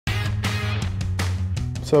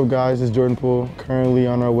What's up, guys? It's Jordan Poole. Currently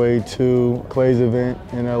on our way to Clay's event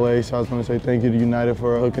in LA, so I just want to say thank you to United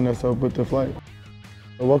for hooking us up with the flight.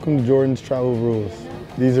 Welcome to Jordan's travel rules.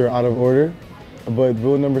 These are out of order, but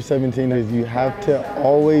rule number 17 is you have to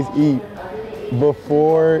always eat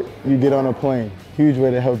before you get on a plane. Huge way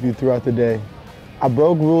to help you throughout the day. I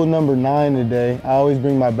broke rule number 9 today. I always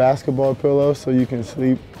bring my basketball pillow so you can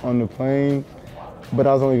sleep on the plane, but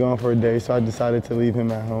I was only going for a day, so I decided to leave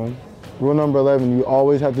him at home. Rule number 11, you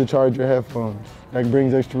always have to charge your headphones. That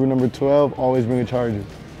brings us to rule number 12, always bring a charger,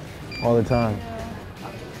 all the time.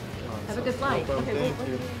 Have a good flight. Okay, wait.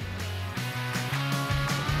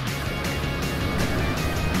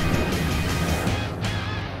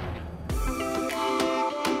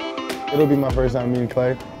 It'll be my first time meeting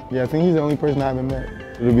Clay. Yeah, I think he's the only person I haven't met.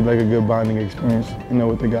 It'll be like a good bonding experience,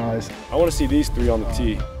 with the guys. I want to see these 3 on the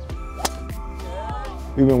tee.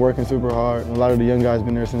 We've been working super hard. A lot of the young guys have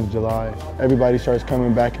been there since July. Everybody starts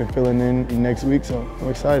coming back and filling in next week, so I'm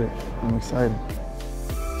excited.